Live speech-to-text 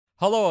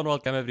Hello and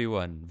welcome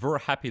everyone. We're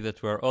happy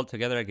that we're all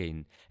together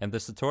again. In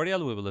this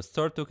tutorial, we will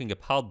start talking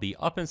about the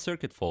open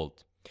circuit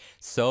fault.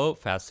 So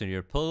fasten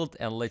your belt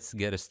and let's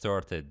get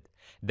started.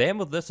 The aim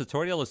of this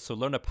tutorial is to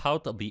learn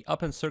about the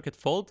open circuit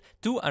fault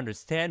to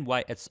understand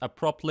why it's a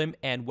problem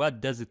and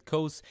what does it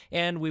cause,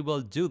 and we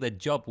will do the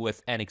job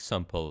with an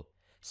example.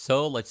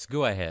 So let's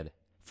go ahead.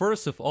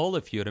 First of all,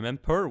 if you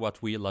remember,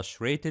 what we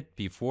illustrated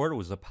before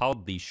was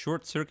about the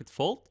short circuit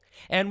fault,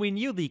 and we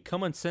knew the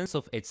common sense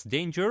of its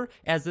danger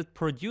as it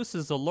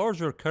produces a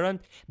larger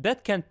current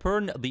that can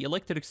burn the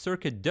electric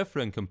circuit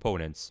different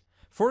components.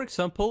 For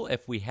example,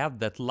 if we have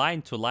that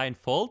line-to-line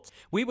fault,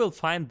 we will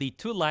find the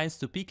two lines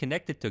to be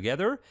connected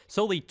together,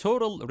 so the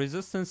total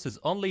resistance is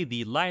only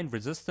the line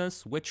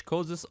resistance, which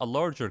causes a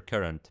larger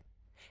current.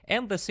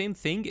 And the same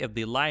thing if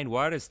the line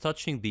wire is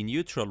touching the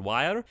neutral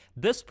wire,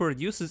 this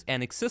produces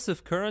an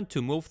excessive current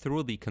to move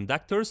through the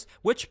conductors,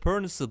 which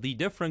burns the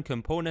different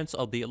components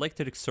of the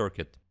electric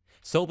circuit.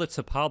 So that's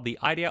about the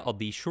idea of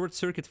the short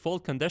circuit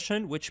fault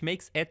condition, which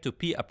makes it to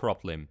be a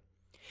problem.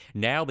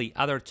 Now the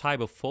other type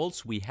of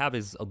faults we have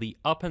is the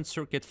open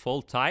circuit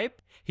fault type.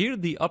 Here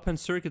the open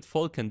circuit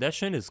fault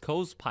condition is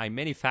caused by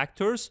many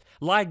factors,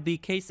 like the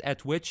case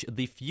at which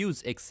the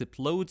fuse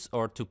explodes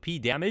or to be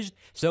damaged.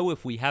 So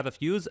if we have a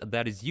fuse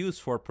that is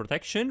used for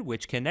protection,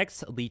 which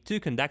connects the two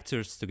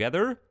conductors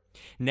together.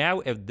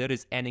 Now if there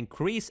is an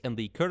increase in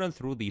the current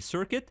through the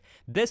circuit,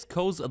 this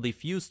causes the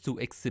fuse to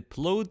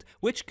explode,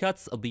 which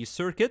cuts the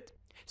circuit.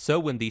 So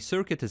when the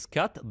circuit is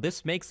cut,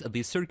 this makes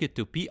the circuit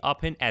to be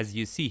open as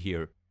you see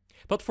here.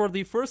 But for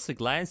the first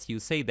glance, you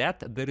say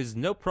that there is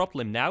no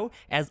problem now,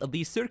 as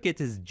the circuit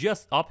is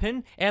just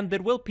open and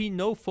there will be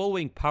no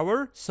flowing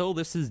power, so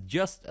this is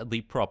just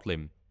the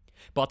problem.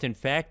 But in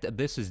fact,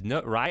 this is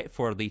not right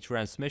for the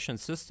transmission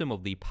system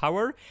of the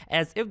power,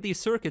 as if the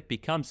circuit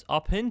becomes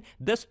open,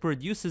 this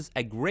produces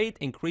a great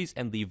increase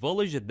in the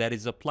voltage that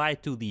is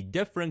applied to the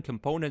different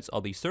components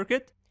of the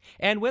circuit.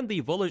 And when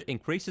the voltage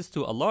increases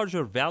to a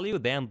larger value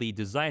than the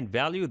design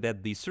value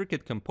that the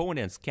circuit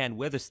components can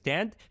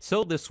withstand,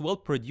 so this will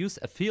produce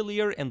a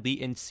failure in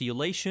the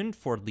insulation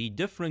for the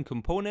different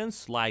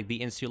components like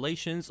the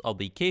insulations of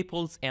the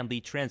cables and the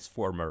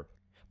transformer.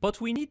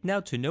 But we need now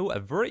to know a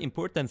very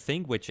important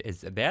thing, which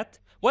is that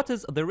what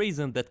is the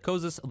reason that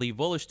causes the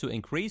voltage to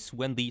increase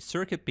when the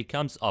circuit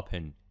becomes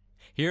open?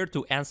 Here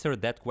to answer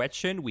that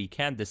question we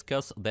can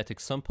discuss that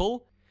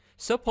example.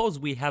 Suppose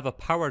we have a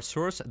power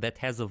source that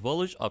has a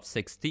voltage of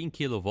 16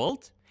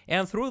 kV,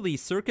 and through the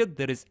circuit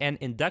there is an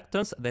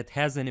inductance that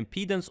has an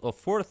impedance of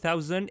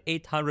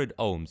 4800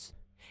 ohms,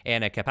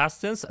 and a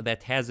capacitance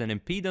that has an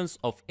impedance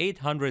of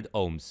 800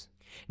 ohms.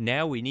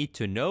 Now we need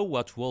to know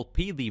what will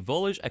be the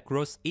voltage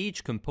across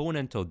each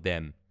component of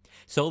them.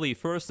 So the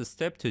first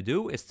step to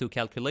do is to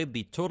calculate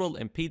the total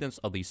impedance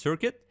of the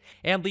circuit,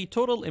 and the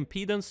total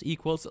impedance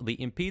equals the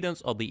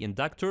impedance of the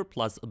inductor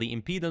plus the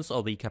impedance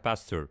of the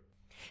capacitor.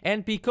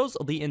 And because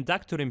the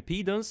inductor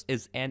impedance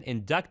is an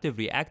inductive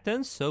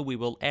reactance, so we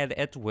will add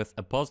it with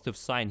a positive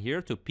sign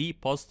here to be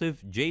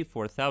positive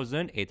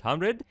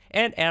J4800.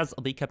 And as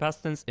the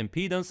capacitance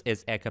impedance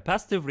is a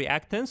capacitive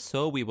reactance,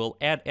 so we will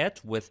add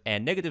it with a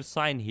negative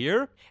sign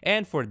here.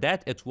 And for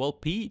that it will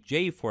be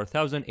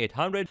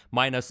J4800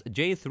 minus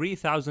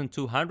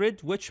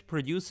J3200, which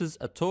produces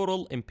a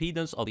total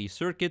impedance of the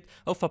circuit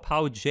of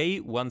about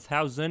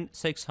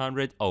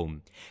J1600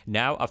 ohm.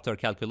 Now after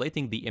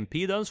calculating the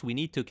impedance, we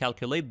need to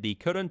calculate the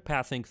current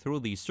passing through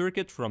the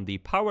circuit from the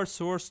power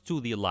source to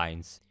the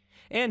lines.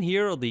 And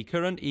here the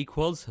current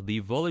equals the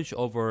voltage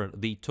over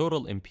the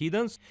total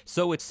impedance,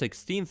 so it's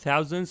 16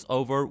 thousandths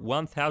over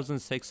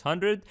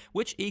 1600,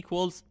 which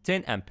equals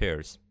 10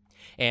 amperes.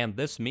 And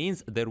this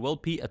means there will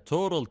be a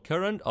total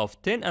current of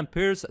 10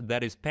 amperes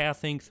that is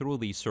passing through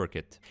the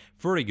circuit.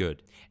 Very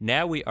good.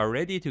 Now we are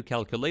ready to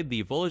calculate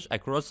the voltage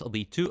across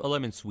the two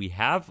elements we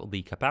have,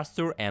 the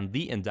capacitor and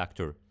the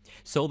inductor.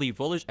 So the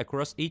voltage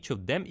across each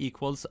of them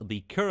equals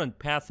the current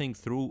passing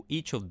through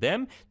each of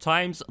them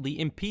times the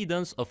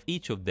impedance of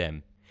each of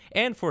them.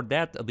 And for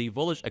that, the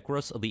voltage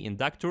across the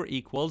inductor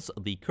equals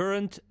the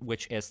current,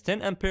 which is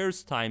 10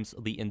 amperes, times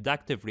the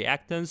inductive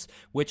reactance,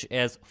 which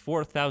is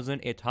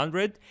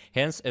 4800.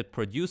 Hence, it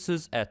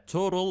produces a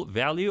total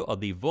value of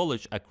the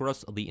voltage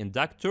across the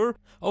inductor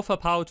of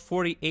about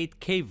 48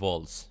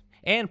 kV.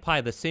 And by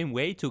the same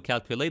way, to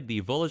calculate the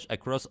voltage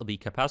across the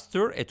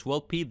capacitor, it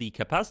will be the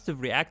capacitive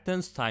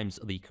reactance times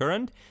the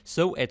current,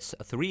 so it's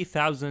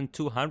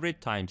 3200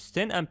 times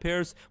 10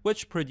 amperes,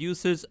 which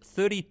produces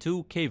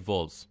 32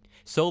 kV.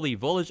 So the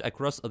voltage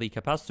across the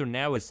capacitor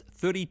now is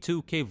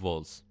 32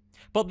 kV.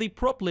 But the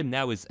problem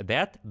now is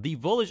that the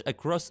voltage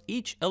across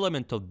each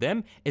element of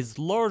them is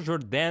larger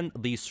than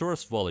the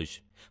source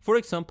voltage. For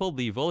example,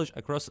 the voltage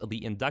across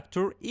the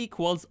inductor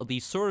equals the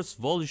source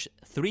voltage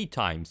 3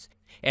 times.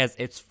 as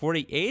it's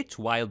 48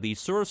 while the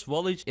source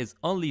voltage is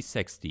only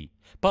 60.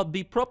 But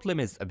the problem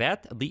is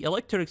that the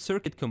electric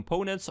circuit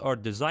components are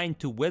designed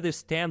to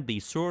withstand the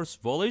source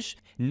voltage,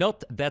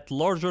 not that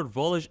larger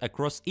voltage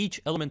across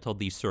each element of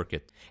the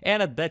circuit.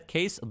 And in that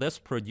case, this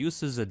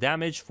produces a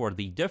damage for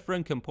the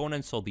different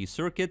components of the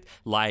circuit,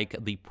 like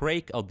the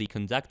break of the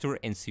conductor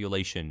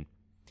insulation.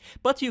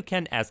 But you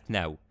can ask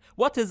now,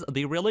 what is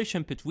the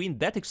relation between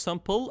that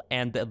example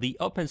and the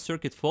open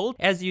circuit fault,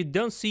 as you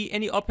don't see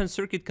any open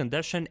circuit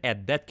condition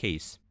at that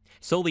case?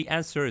 So the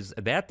answer is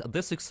that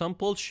this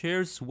example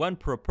shares one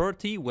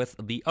property with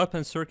the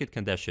open circuit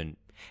condition.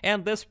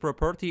 And this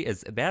property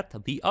is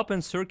that the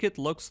open circuit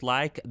looks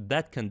like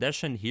that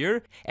condition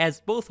here, as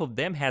both of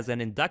them has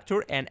an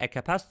inductor and a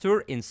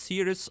capacitor in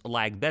series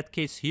like that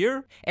case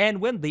here.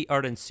 And when they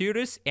are in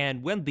series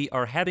and when they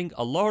are having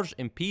a large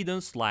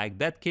impedance like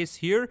that case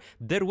here,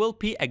 there will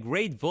be a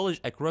great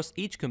voltage across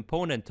each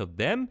component of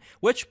them,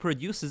 which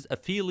produces a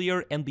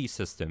failure in the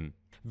system.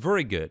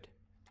 Very good.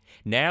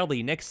 Now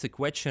the next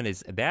question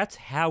is that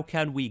how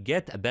can we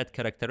get that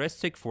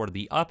characteristic for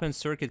the open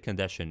circuit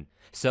condition?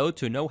 So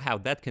to know how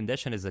that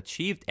condition is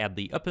achieved at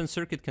the open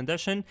circuit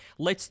condition,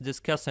 let's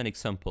discuss an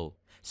example.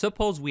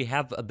 Suppose we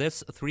have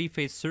this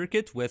three-phase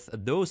circuit with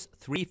those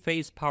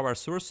three-phase power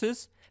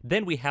sources,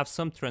 then we have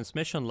some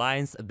transmission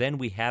lines, then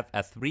we have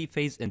a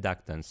three-phase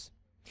inductance.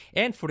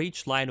 And for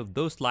each line of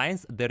those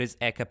lines, there is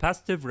a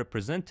capacitive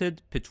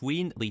represented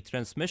between the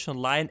transmission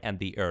line and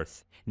the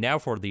earth. Now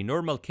for the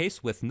normal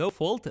case with no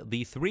fault,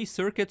 the three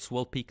circuits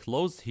will be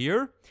closed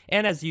here,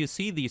 and as you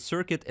see, the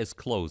circuit is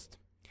closed.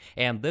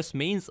 And this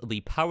means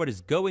the power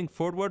is going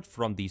forward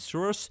from the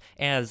source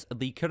as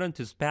the current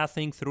is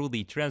passing through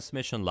the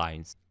transmission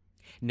lines.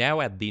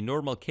 Now at the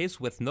normal case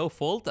with no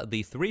fault,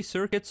 the three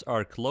circuits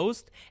are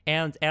closed,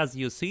 and as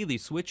you see, the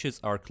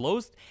switches are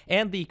closed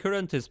and the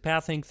current is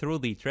passing through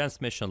the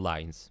transmission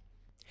lines.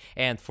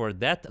 And for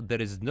that,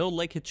 there is no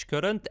leakage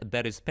current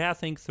that is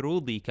passing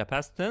through the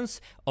capacitance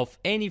of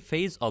any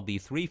phase of the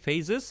three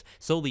phases,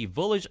 so the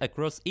voltage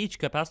across each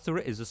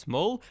capacitor is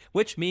small,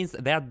 which means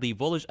that the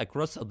voltage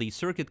across the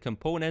circuit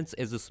components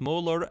is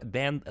smaller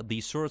than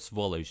the source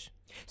voltage.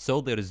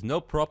 So there is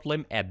no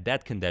problem at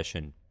that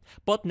condition.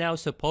 But now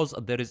suppose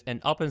there is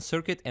an open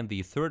circuit in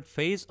the third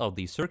phase of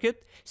the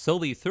circuit, so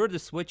the third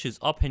switch is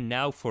open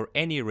now for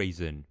any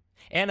reason.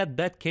 And at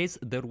that case,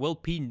 there will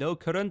be no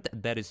current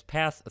that is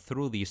passed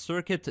through the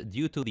circuit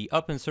due to the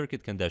open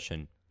circuit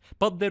condition.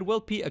 But there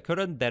will be a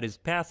current that is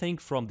passing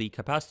from the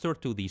capacitor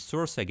to the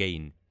source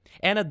again.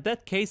 And at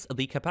that case,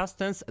 the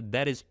capacitance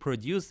that is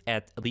produced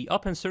at the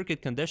open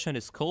circuit condition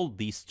is called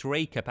the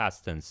stray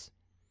capacitance.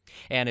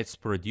 And it's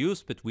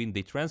produced between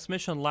the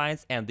transmission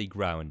lines and the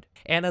ground.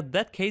 And at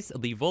that case,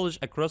 the voltage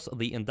across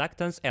the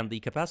inductance and the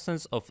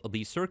capacitance of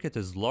the circuit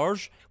is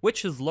large,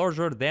 which is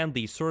larger than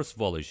the source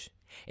voltage.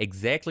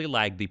 Exactly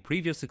like the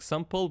previous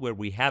example where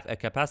we have a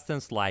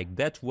capacitance like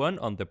that one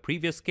on the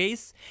previous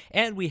case,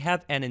 and we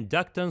have an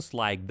inductance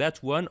like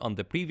that one on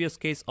the previous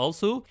case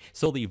also,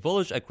 so the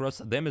voltage across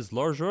them is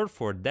larger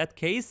for that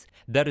case,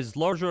 that is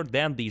larger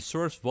than the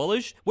source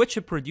voltage, which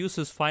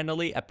produces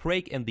finally a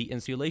break in the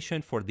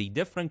insulation for the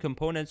different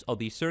components of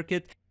the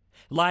circuit,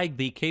 like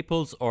the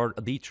cables or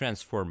the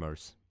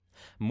transformers.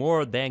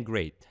 More than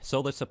great.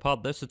 So that's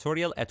about this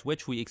tutorial at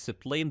which we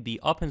explain the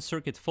open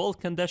circuit fault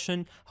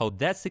condition. Hope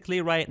that's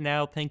clear right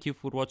now. Thank you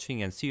for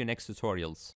watching and see you next tutorials.